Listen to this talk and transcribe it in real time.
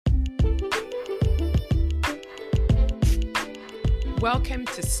Welcome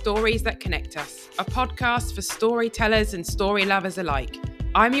to Stories That Connect Us, a podcast for storytellers and story lovers alike.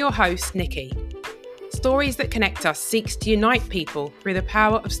 I'm your host, Nikki. Stories That Connect Us seeks to unite people through the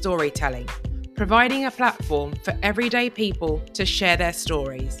power of storytelling, providing a platform for everyday people to share their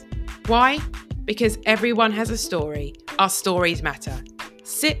stories. Why? Because everyone has a story. Our stories matter.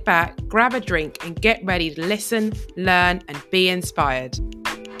 Sit back, grab a drink, and get ready to listen, learn, and be inspired.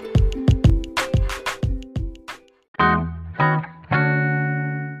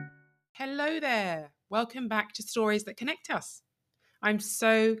 Hello there. Welcome back to Stories That Connect Us. I'm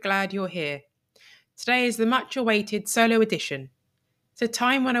so glad you're here. Today is the much-awaited solo edition. It's a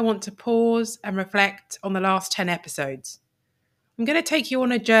time when I want to pause and reflect on the last 10 episodes. I'm going to take you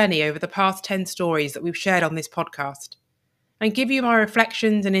on a journey over the past 10 stories that we've shared on this podcast and give you my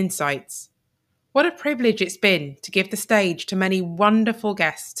reflections and insights. What a privilege it's been to give the stage to many wonderful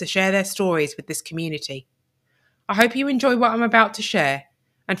guests to share their stories with this community. I hope you enjoy what I'm about to share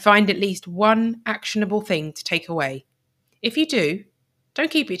and find at least one actionable thing to take away. If you do,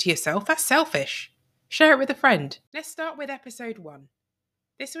 don't keep it to yourself, that's selfish. Share it with a friend. Let's start with episode 1.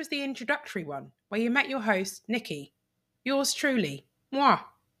 This was the introductory one, where you met your host, Nikki. Yours truly, moi.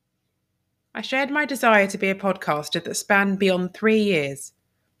 I shared my desire to be a podcaster that spanned beyond 3 years.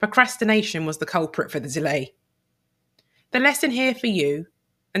 Procrastination was the culprit for the delay. The lesson here for you,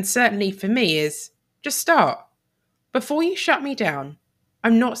 and certainly for me, is just start. Before you shut me down,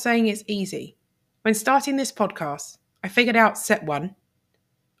 I'm not saying it's easy. When starting this podcast, I figured out step 1.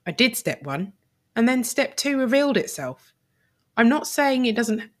 I did step 1, and then step 2 revealed itself. I'm not saying it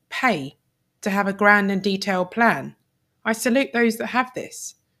doesn't pay to have a grand and detailed plan. I salute those that have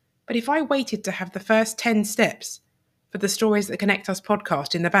this. But if I waited to have the first 10 steps for the Stories That Connect Us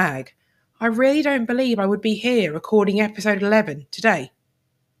podcast in the bag, I really don't believe I would be here recording episode 11 today.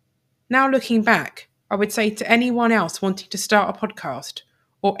 Now looking back, I would say to anyone else wanting to start a podcast,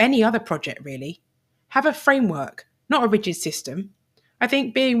 or any other project really, have a framework, not a rigid system. I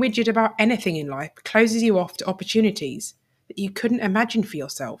think being rigid about anything in life closes you off to opportunities that you couldn't imagine for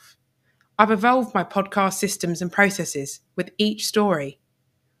yourself. I've evolved my podcast systems and processes with each story.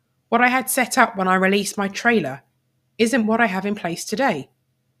 What I had set up when I released my trailer isn't what I have in place today.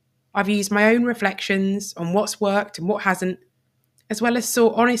 I've used my own reflections on what's worked and what hasn't, as well as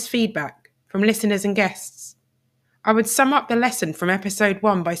sought honest feedback from listeners and guests. I would sum up the lesson from episode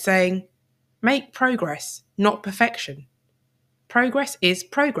 1 by saying, make progress, not perfection. Progress is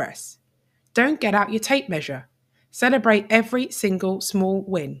progress. Don't get out your tape measure. Celebrate every single small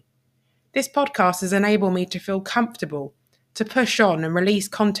win. This podcast has enabled me to feel comfortable to push on and release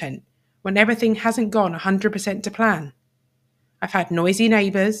content when everything hasn't gone 100% to plan. I've had noisy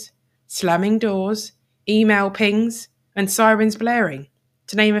neighbours, slamming doors, email pings, and sirens blaring,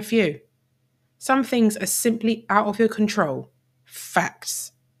 to name a few. Some things are simply out of your control.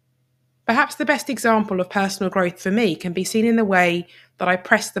 Facts. Perhaps the best example of personal growth for me can be seen in the way that I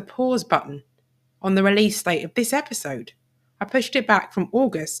pressed the pause button on the release date of this episode. I pushed it back from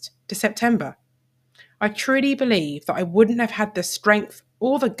August to September. I truly believe that I wouldn't have had the strength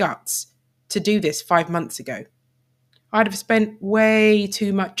or the guts to do this 5 months ago. I'd have spent way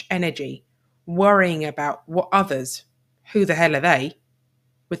too much energy worrying about what others, who the hell are they,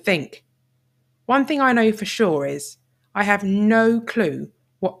 would think. One thing I know for sure is I have no clue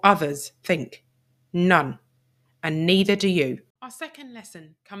what others think. None. And neither do you. Our second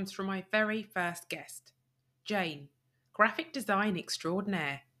lesson comes from my very first guest, Jane, graphic design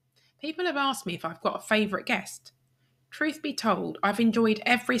extraordinaire. People have asked me if I've got a favourite guest. Truth be told, I've enjoyed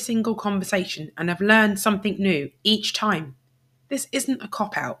every single conversation and have learned something new each time. This isn't a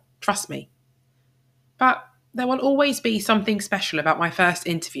cop-out, trust me. But there will always be something special about my first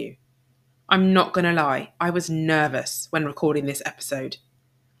interview. I'm not going to lie, I was nervous when recording this episode.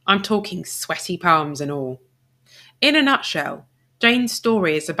 I'm talking sweaty palms and all. In a nutshell, Jane's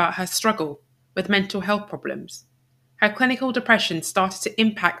story is about her struggle with mental health problems. Her clinical depression started to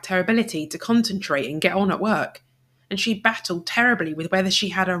impact her ability to concentrate and get on at work, and she battled terribly with whether she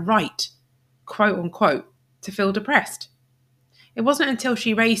had a right, quote unquote, to feel depressed. It wasn't until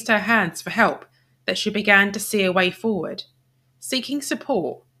she raised her hands for help that she began to see a way forward. Seeking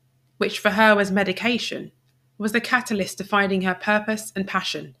support, which for her was medication, was the catalyst to finding her purpose and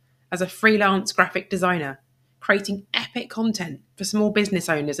passion as a freelance graphic designer, creating epic content for small business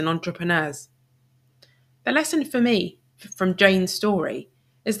owners and entrepreneurs. The lesson for me from Jane's story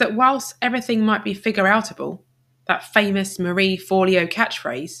is that whilst everything might be figure-outable, that famous Marie Forleo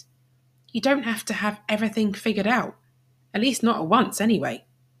catchphrase, you don't have to have everything figured out, at least not at once anyway.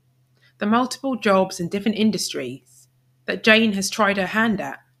 The multiple jobs in different industries that Jane has tried her hand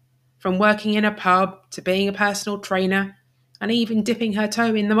at, from working in a pub to being a personal trainer and even dipping her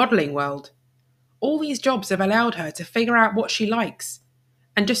toe in the modelling world. All these jobs have allowed her to figure out what she likes,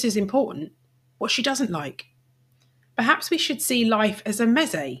 and just as important, what she doesn't like. Perhaps we should see life as a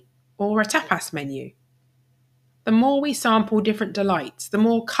meze or a tapas menu. The more we sample different delights, the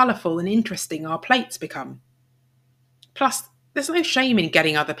more colourful and interesting our plates become. Plus, there's no shame in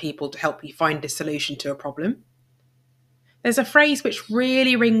getting other people to help you find a solution to a problem. There's a phrase which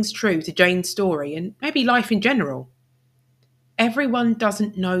really rings true to Jane's story and maybe life in general. Everyone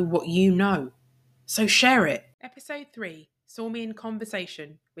doesn't know what you know, so share it. Episode 3 saw me in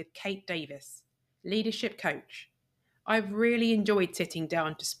conversation with Kate Davis, leadership coach. I've really enjoyed sitting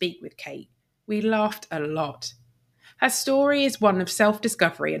down to speak with Kate. We laughed a lot. Her story is one of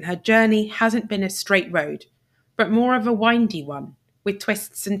self-discovery, and her journey hasn't been a straight road, but more of a windy one, with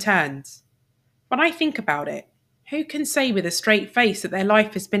twists and turns. When I think about it, who can say with a straight face that their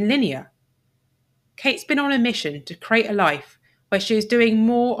life has been linear? Kate's been on a mission to create a life where she is doing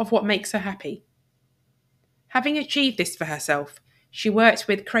more of what makes her happy. Having achieved this for herself, she worked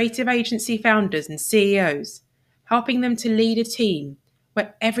with creative agency founders and CEOs, helping them to lead a team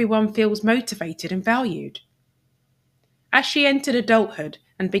where everyone feels motivated and valued. As she entered adulthood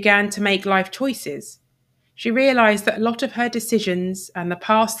and began to make life choices, she realised that a lot of her decisions and the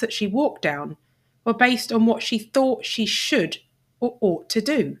paths that she walked down were based on what she thought she should or ought to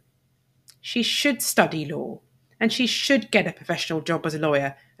do. She should study law, and she should get a professional job as a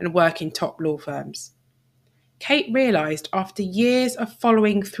lawyer and work in top law firms. Kate realised after years of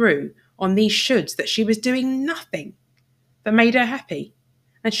following through on these shoulds that she was doing nothing that made her happy,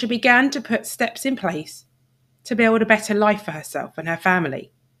 and she began to put steps in place to build a better life for herself and her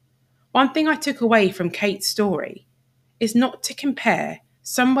family. One thing I took away from Kate's story is not to compare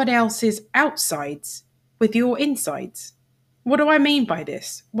someone else's outsides with your insides. What do I mean by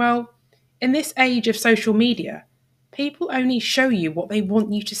this? Well, in this age of social media, people only show you what they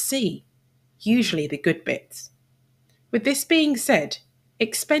want you to see, usually the good bits. With this being said,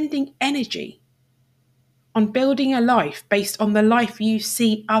 expending energy on building a life based on the life you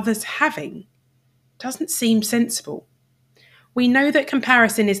see others having doesn't seem sensible. We know that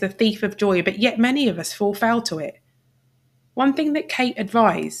comparison is the thief of joy, but yet many of us fall foul to it. One thing that Kate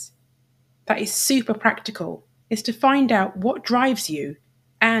advised that is super practical is to find out what drives you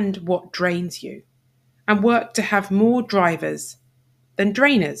and what drains you, and work to have more drivers than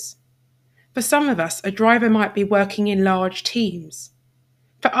drainers. For some of us, a driver might be working in large teams.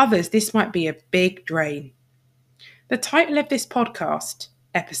 For others, this might be a big drain. The title of this podcast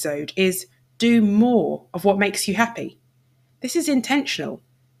episode is Do More of What Makes You Happy. This is intentional,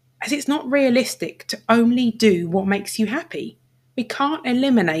 as it's not realistic to only do what makes you happy. We can't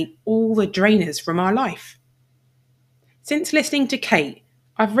eliminate all the drainers from our life. Since listening to Kate,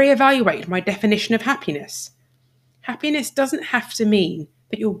 I've reevaluated my definition of happiness. Happiness doesn't have to mean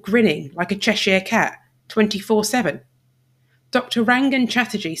that you're grinning like a Cheshire cat 24/7. Dr. Rangan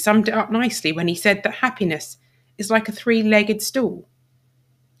Chatterjee summed it up nicely when he said that happiness is like a 3-legged stool.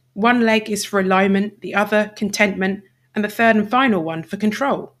 One leg is for alignment, the other contentment, and the third and final one for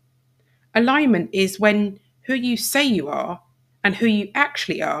control. Alignment is when who you say you are and who you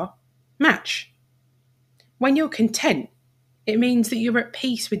actually are match. When you're content, it means that you're at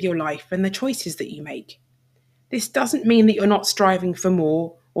peace with your life and the choices that you make. This doesn't mean that you're not striving for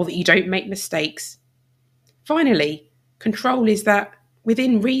more or that you don't make mistakes. Finally, control is that,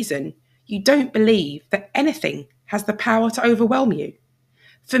 within reason, you don't believe that anything has the power to overwhelm you.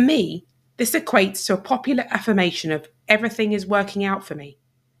 For me, this equates to a popular affirmation of everything is working out for me.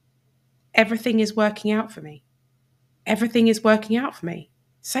 Everything is working out for me. Everything is working out for me.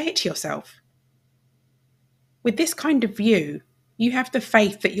 Say it to yourself. With this kind of view, you have the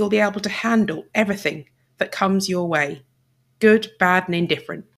faith that you'll be able to handle everything that comes your way, good, bad, and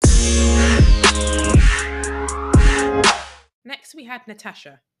indifferent. Next, we had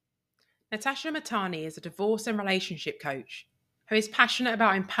Natasha. Natasha Matani is a divorce and relationship coach who is passionate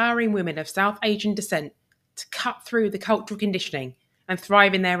about empowering women of South Asian descent to cut through the cultural conditioning and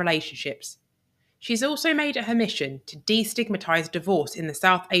thrive in their relationships. She's also made it her mission to destigmatise divorce in the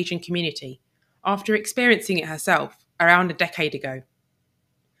South Asian community after experiencing it herself around a decade ago.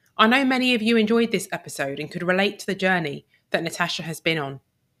 I know many of you enjoyed this episode and could relate to the journey that Natasha has been on.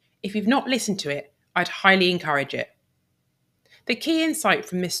 If you've not listened to it, I'd highly encourage it. The key insight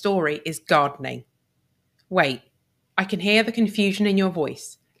from this story is gardening. Wait, I can hear the confusion in your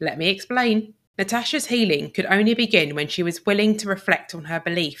voice. Let me explain. Natasha's healing could only begin when she was willing to reflect on her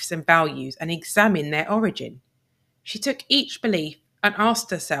beliefs and values and examine their origin. She took each belief and asked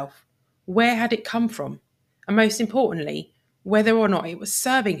herself, where had it come from? And most importantly, whether or not it was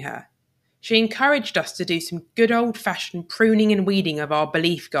serving her. She encouraged us to do some good old-fashioned pruning and weeding of our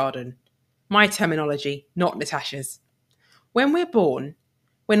belief garden. My terminology, not Natasha's. When we're born,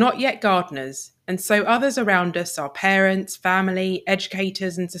 we're not yet gardeners, and so others around us, our parents, family,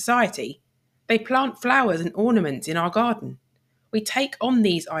 educators, and society, they plant flowers and ornaments in our garden. We take on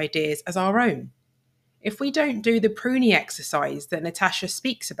these ideas as our own. If we don't do the pruning exercise that Natasha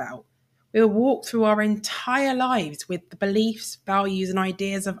speaks about, we'll walk through our entire lives with the beliefs, values, and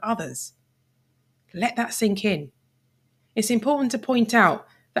ideas of others. Let that sink in. It's important to point out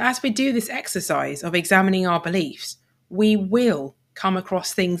that as we do this exercise of examining our beliefs, we will come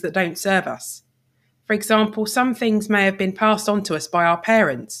across things that don't serve us. For example, some things may have been passed on to us by our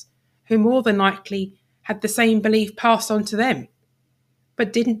parents, who more than likely had the same belief passed on to them,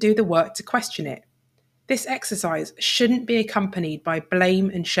 but didn't do the work to question it. This exercise shouldn't be accompanied by blame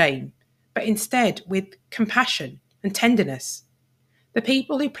and shame, but instead with compassion and tenderness. The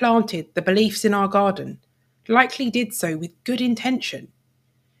people who planted the beliefs in our garden likely did so with good intention.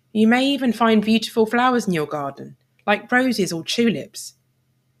 You may even find beautiful flowers in your garden, like roses or tulips.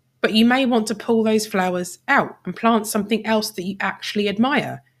 But you may want to pull those flowers out and plant something else that you actually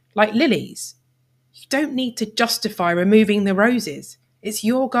admire, like lilies. You don't need to justify removing the roses. It's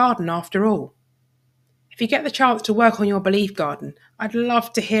your garden after all. If you get the chance to work on your belief garden, I'd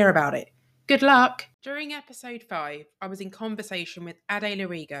love to hear about it. Good luck! During episode 5, I was in conversation with Ade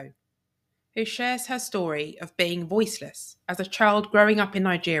Larigo, who shares her story of being voiceless as a child growing up in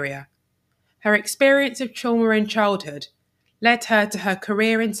Nigeria. Her experience of trauma in childhood led her to her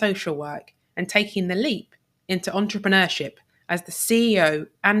career in social work and taking the leap into entrepreneurship as the CEO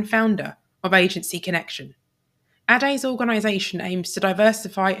and founder of Agency Connection. Ade's organisation aims to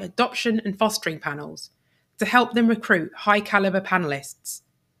diversify adoption and fostering panels to help them recruit high-calibre panellists.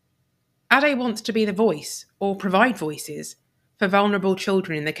 Ade wants to be the voice, or provide voices, for vulnerable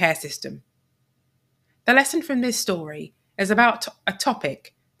children in the care system. The lesson from this story is about a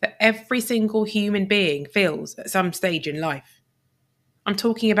topic that every single human being feels at some stage in life. I'm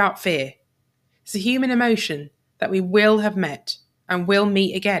talking about fear. It's a human emotion that we will have met and will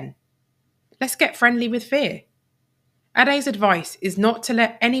meet again. Let's get friendly with fear. Ade's advice is not to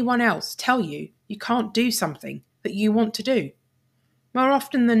let anyone else tell you can't do something that you want to do. More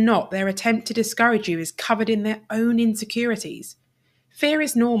often than not, their attempt to discourage you is covered in their own insecurities. Fear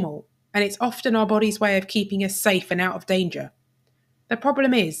is normal, and it's often our body's way of keeping us safe and out of danger. The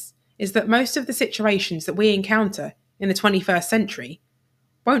problem is that most of the situations that we encounter in the 21st century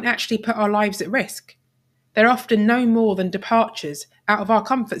won't actually put our lives at risk. They're often no more than departures out of our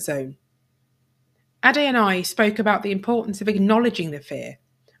comfort zone. Ade and I spoke about the importance of acknowledging the fear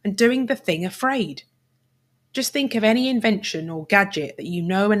and doing the thing afraid. Just think of any invention or gadget that you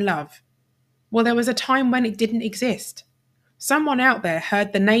know and love. Well, there was a time when it didn't exist. Someone out there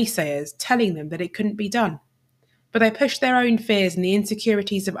heard the naysayers telling them that it couldn't be done, but they pushed their own fears and the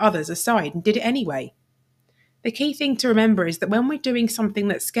insecurities of others aside and did it anyway. The key thing to remember is that when we're doing something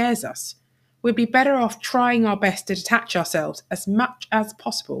that scares us, we'd be better off trying our best to detach ourselves as much as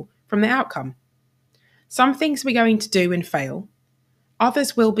possible from the outcome. Some things we're going to do and fail,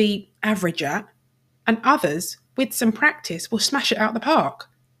 others will be average at, and others, with some practice, will smash it out the park.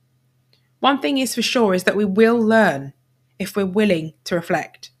 One thing is for sure is that we will learn if we're willing to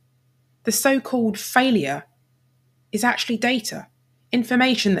reflect. The so-called failure is actually data,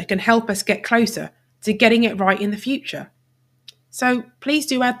 information that can help us get closer to getting it right in the future. So please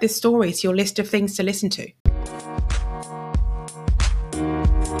do add this story to your list of things to listen to.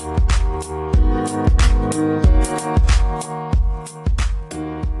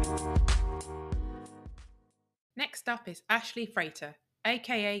 Next up is Ashley Frater,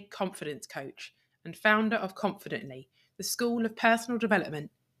 aka Confidence Coach and founder of Confidently, the School of Personal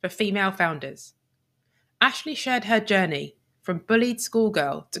Development for Female Founders. Ashley shared her journey from bullied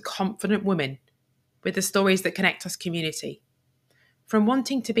schoolgirl to confident woman with the stories that connect us community. From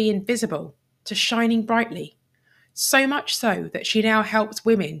wanting to be invisible to shining brightly, so much so that she now helps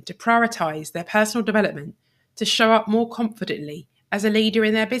women to prioritise their personal development to show up more confidently as a leader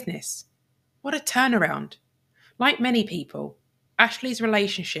in their business. What a turnaround! Like many people, Ashley's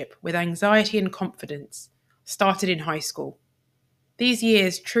relationship with anxiety and confidence started in high school. These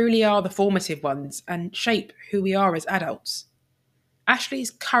years truly are the formative ones and shape who we are as adults. Ashley's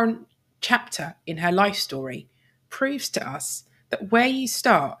current chapter in her life story proves to us that where you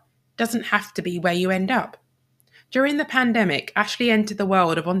start doesn't have to be where you end up. During the pandemic, Ashley entered the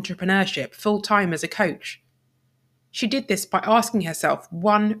world of entrepreneurship full-time as a coach. She did this by asking herself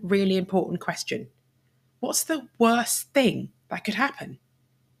one really important question. What's the worst thing that could happen?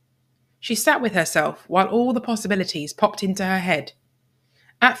 She sat with herself while all the possibilities popped into her head.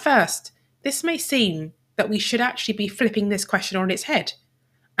 At first, This may seem that we should actually be flipping this question on its head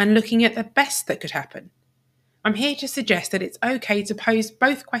and looking at the best that could happen. I'm here to suggest that it's okay to pose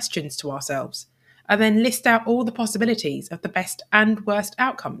both questions to ourselves and then list out all the possibilities of the best and worst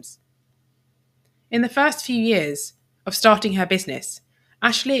outcomes. In the first few years of starting her business,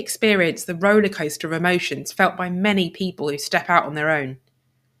 Ashley experienced the rollercoaster of emotions felt by many people who step out on their own.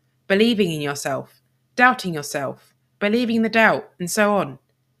 Believing in yourself, doubting yourself, believing the doubt, and so on.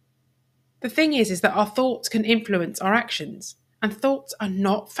 The thing is that our thoughts can influence our actions, and thoughts are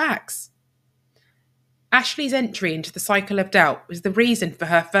not facts. Ashley's entry into the cycle of doubt was the reason for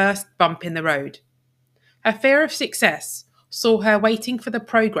her first bump in the road. Her fear of success saw her waiting for the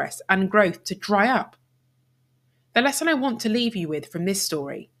progress and growth to dry up. The lesson I want to leave you with from this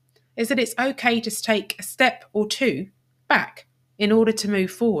story is that it's okay to take a step or two back in order to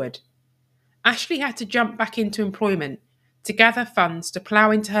move forward. Ashley had to jump back into employment to gather funds to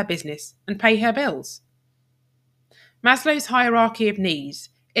plough into her business and pay her bills. Maslow's hierarchy of needs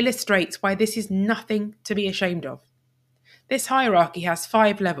illustrates why this is nothing to be ashamed of. This hierarchy has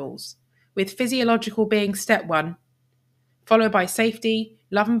 5 levels, with physiological being step 1, followed by safety,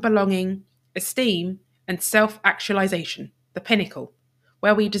 love and belonging, esteem, and self-actualization, the pinnacle,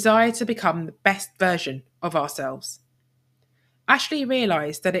 where we desire to become the best version of ourselves. Ashley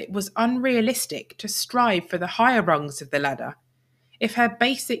realised that it was unrealistic to strive for the higher rungs of the ladder if her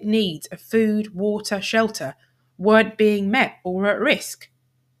basic needs of food, water, shelter weren't being met or were at risk.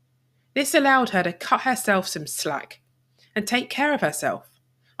 This allowed her to cut herself some slack and take care of herself.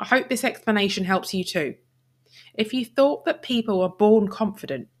 I hope this explanation helps you too. If you thought that people are born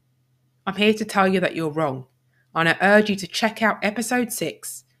confident, I'm here to tell you that you're wrong, and I urge you to check out episode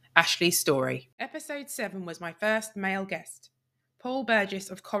 6, Ashley's story. Episode 7 was my first male guest, Paul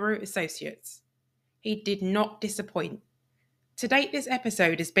Burgess of Coru Associates. He did not disappoint. To date, this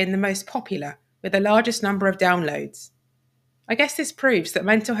episode has been the most popular, with the largest number of downloads. I guess this proves that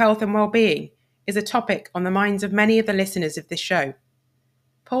mental health and well-being is a topic on the minds of many of the listeners of this show.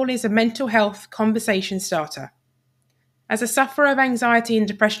 Paul is a mental health conversation starter. As a sufferer of anxiety and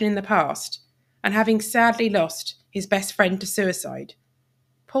depression in the past, and having sadly lost his best friend to suicide,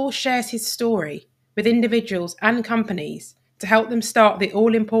 Paul shares his story with individuals and companies to help them start the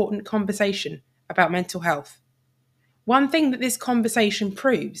all-important conversation about mental health. One thing that this conversation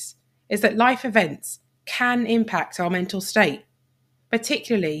proves is that life events can impact our mental state,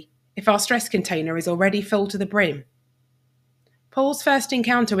 particularly if our stress container is already full to the brim. Paul's first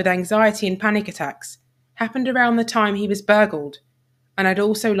encounter with anxiety and panic attacks happened around the time he was burgled and had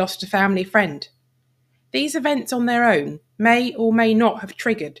also lost a family friend. These events on their own may or may not have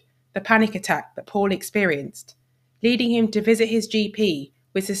triggered the panic attack that Paul experienced, leading him to visit his GP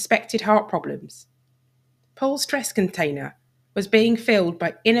with suspected heart problems. Paul's stress container was being filled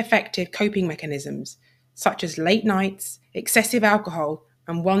by ineffective coping mechanisms such as late nights, excessive alcohol,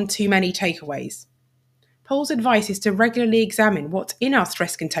 and one too many takeaways. Paul's advice is to regularly examine what's in our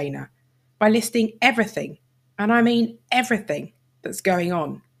stress container by listing everything, and I mean everything, that's going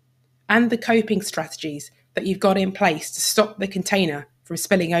on, and the coping strategies that you've got in place to stop the container from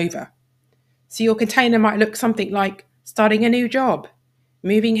spilling over. So your container might look something like starting a new job,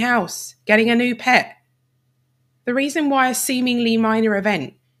 moving house, getting a new pet. The reason why a seemingly minor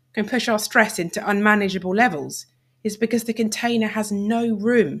event can push our stress into unmanageable levels is because the container has no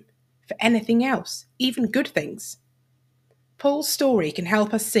room for anything else, even good things. Paul's story can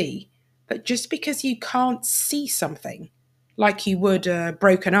help us see that just because you can't see something, like you would a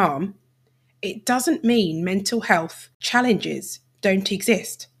broken arm, it doesn't mean mental health challenges don't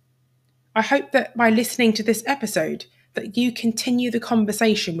exist. I hope that by listening to this episode that you continue the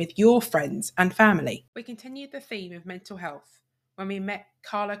conversation with your friends and family. We continued the theme of mental health when we met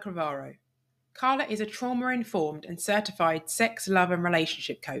Carla Cravaro. Carla is a trauma-informed and certified sex, love and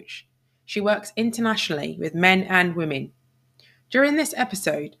relationship coach. She works internationally with men and women. During this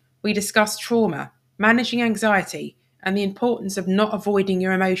episode, we discussed trauma, managing anxiety, and the importance of not avoiding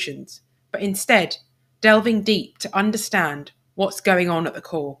your emotions, but instead delving deep to understand what's going on at the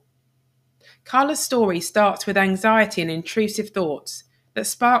core. Carla's story starts with anxiety and intrusive thoughts that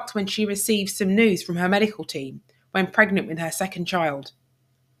sparked when she received some news from her medical team when pregnant with her second child.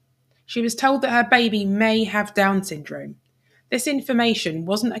 She was told that her baby may have Down syndrome. This information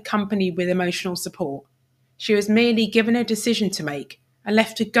wasn't accompanied with emotional support. She was merely given a decision to make and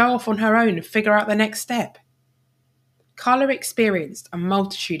left to go off on her own and figure out the next step. Carla experienced a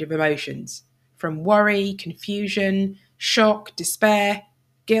multitude of emotions, from worry, confusion, shock, despair,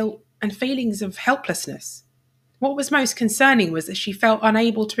 guilt, and feelings of helplessness. What was most concerning was that she felt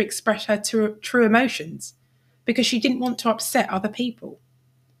unable to express her true emotions because she didn't want to upset other people.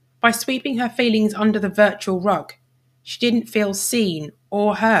 By sweeping her feelings under the virtual rug, she didn't feel seen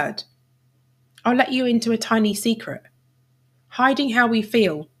or heard. I'll let you into a tiny secret. Hiding how we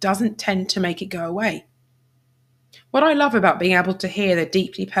feel doesn't tend to make it go away. What I love about being able to hear the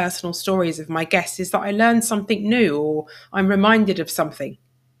deeply personal stories of my guests is that I learn something new or I'm reminded of something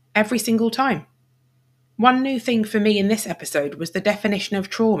every single time. One new thing for me in this episode was the definition of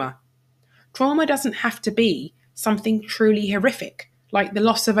trauma. Trauma doesn't have to be something truly horrific, like the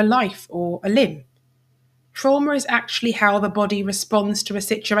loss of a life or a limb. Trauma is actually how the body responds to a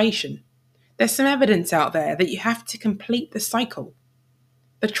situation. There's some evidence out there that you have to complete the cycle,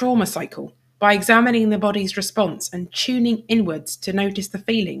 the trauma cycle, by examining the body's response and tuning inwards to notice the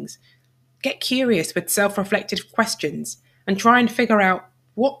feelings. Get curious with self-reflective questions and try and figure out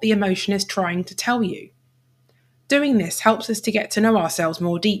what the emotion is trying to tell you. Doing this helps us to get to know ourselves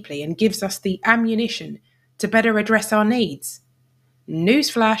more deeply and gives us the ammunition to better address our needs.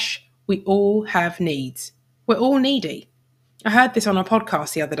 Newsflash, we all have needs. We're all needy. I heard this on a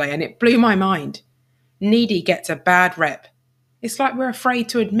podcast the other day and it blew my mind. Needy gets a bad rep. It's like we're afraid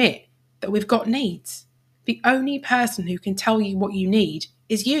to admit that we've got needs. The only person who can tell you what you need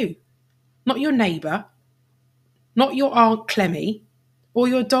is you. Not your neighbour, not your Aunt Clemmy, or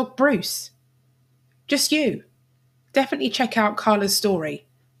your dog Bruce. Just you. Definitely check out Carla's story,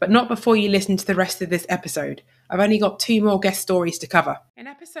 but not before you listen to the rest of this episode. I've only got 2 more guest stories to cover. In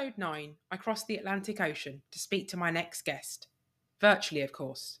episode 9, I crossed the Atlantic Ocean to speak to my next guest. Virtually, of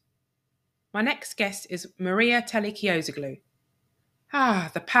course. My next guest is Maria Telekiozoglu.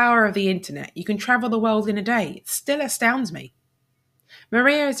 The power of the internet. You can travel the world in a day. It still astounds me.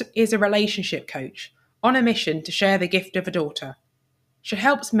 Maria is a relationship coach on a mission to share the gift of a daughter. She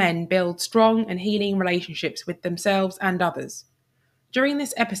helps men build strong and healing relationships with themselves and others. During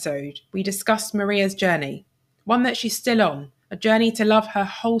this episode, we discussed Maria's journey, one that she's still on, a journey to love her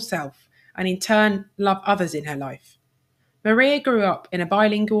whole self and in turn love others in her life. Maria grew up in a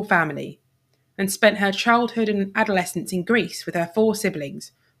bilingual family and spent her childhood and adolescence in Greece with her 4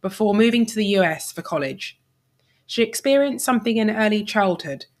 siblings before moving to the US for college. She experienced something in early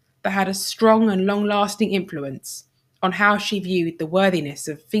childhood that had a strong and long-lasting influence on how she viewed the worthiness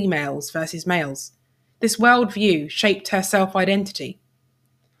of females versus males. This worldview shaped her self-identity.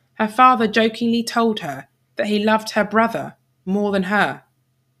 Her father jokingly told her that he loved her brother more than her.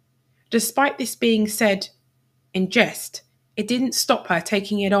 Despite this being said in jest, it didn't stop her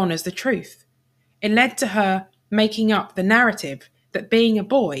taking it on as the truth. It led to her making up the narrative that being a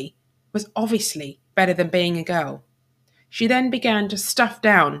boy was obviously better than being a girl. She then began to stuff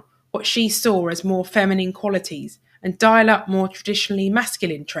down what she saw as more feminine qualities and dial up more traditionally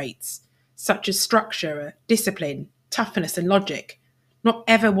masculine traits, such as structure, discipline, toughness and logic, not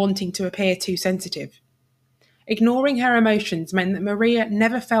ever wanting to appear too sensitive. Ignoring her emotions meant that Maria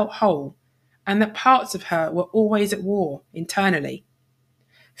never felt whole, and that parts of her were always at war internally.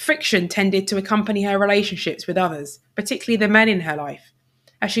 Friction tended to accompany her relationships with others, particularly the men in her life,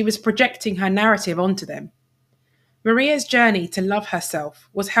 as she was projecting her narrative onto them. Maria's journey to love herself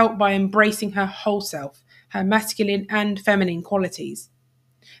was helped by embracing her whole self, her masculine and feminine qualities.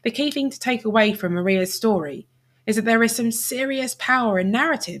 The key thing to take away from Maria's story is that there is some serious power in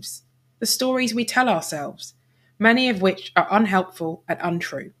narratives, the stories we tell ourselves, many of which are unhelpful and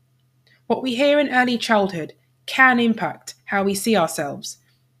untrue. What we hear in early childhood can impact how we see ourselves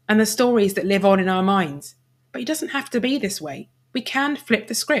and the stories that live on in our minds. But it doesn't have to be this way. We can flip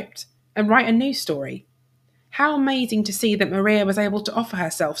the script and write a new story. How amazing to see that Maria was able to offer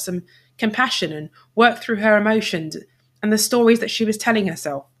herself some compassion and work through her emotions and the stories that she was telling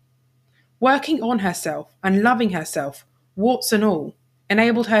herself. Working on herself and loving herself, warts and all,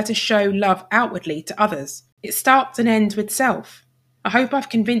 enabled her to show love outwardly to others. It starts and ends with self. I hope I've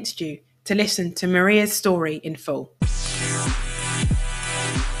convinced you to listen to Maria's story in full.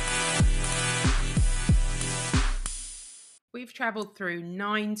 We've travelled through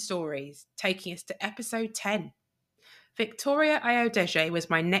 9 stories, taking us to episode 10. Victoria Ayodeji was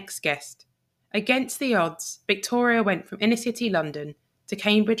my next guest. Against the odds, Victoria went from inner city London to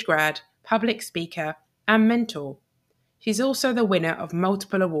Cambridge grad, public speaker, and mentor. She's also the winner of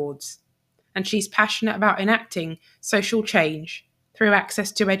multiple awards, and she's passionate about enacting social change through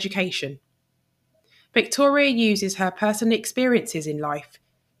access to education. Victoria uses her personal experiences in life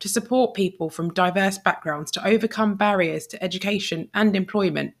to support people from diverse backgrounds to overcome barriers to education and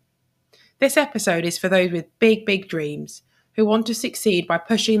employment. This episode is for those with big, big dreams who want to succeed by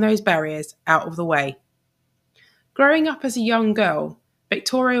pushing those barriers out of the way. Growing up as a young girl,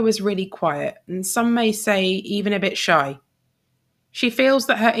 Victoria was really quiet and some may say even a bit shy. She feels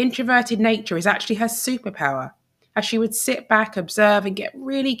that her introverted nature is actually her superpower, as she would sit back, observe, and get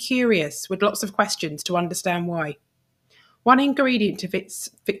really curious with lots of questions to understand why. One ingredient to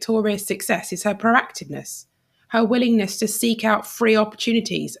Victoria's success is her proactiveness, her willingness to seek out free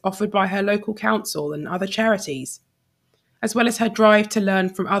opportunities offered by her local council and other charities, as well as her drive to learn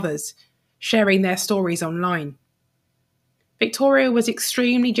from others, sharing their stories online. Victoria was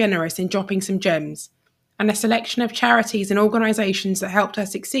extremely generous in dropping some gems, and a selection of charities and organisations that helped her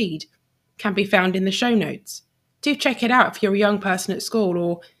succeed can be found in the show notes. Do check it out if you're a young person at school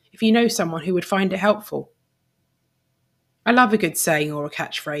or if you know someone who would find it helpful. I love a good saying or a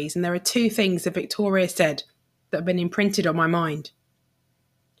catchphrase, and there are two things that Victoria said that have been imprinted on my mind.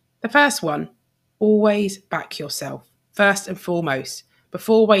 The first one, always back yourself, first and foremost,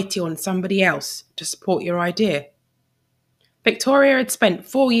 before waiting on somebody else to support your idea. Victoria had spent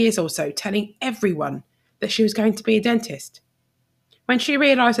 4 years or so telling everyone that she was going to be a dentist. When she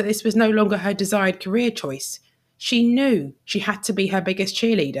realised that this was no longer her desired career choice, she knew she had to be her biggest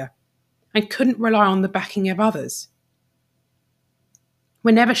cheerleader and couldn't rely on the backing of others.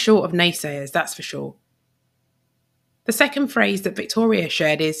 We're never short of naysayers, that's for sure. The second phrase that Victoria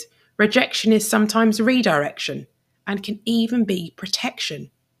shared is, rejection is sometimes redirection and can even be protection.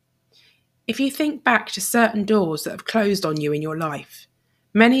 If you think back to certain doors that have closed on you in your life,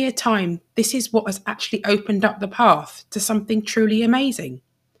 many a time this is what has actually opened up the path to something truly amazing,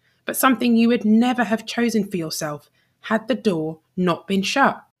 but something you would never have chosen for yourself had the door not been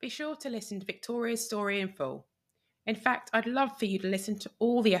shut. Be sure to listen to Victoria's story in full. In fact, I'd love for you to listen to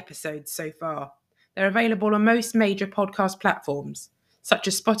all the episodes so far. They're available on most major podcast platforms, such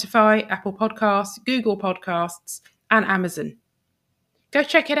as Spotify, Apple Podcasts, Google Podcasts, and Amazon. Go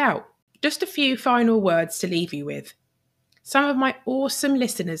check it out. Just a few final words to leave you with. Some of my awesome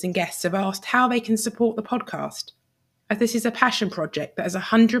listeners and guests have asked how they can support the podcast, as this is a passion project that is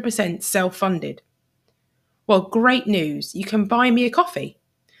 100% self-funded. Well, great news, you can buy me a coffee.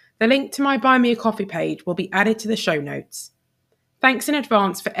 The link to my Buy Me a Coffee page will be added to the show notes. Thanks in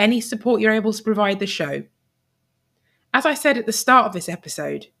advance for any support you're able to provide the show. As I said at the start of this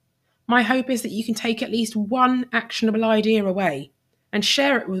episode, my hope is that you can take at least one actionable idea away and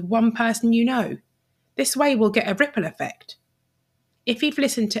share it with one person you know. This way we'll get a ripple effect. If you've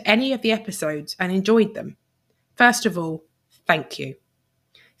listened to any of the episodes and enjoyed them, first of all, thank you.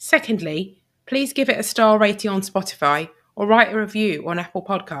 Secondly, please give it a star rating on Spotify or write a review on Apple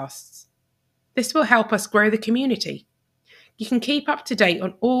Podcasts. This will help us grow the community. You can keep up to date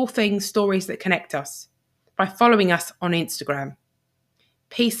on all things stories that connect us by following us on Instagram.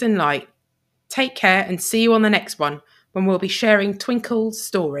 Peace and light. Take care and see you on the next one when we'll be sharing Twinkle's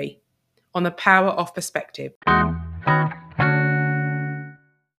story on the power of perspective.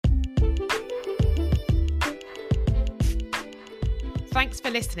 Thanks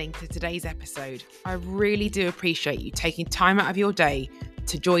for listening to today's episode. I really do appreciate you taking time out of your day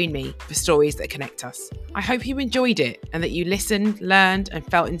to join me for Stories That Connect Us. I hope you enjoyed it and that you listened, learned, and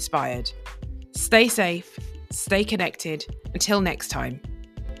felt inspired. Stay safe, stay connected. Until next time.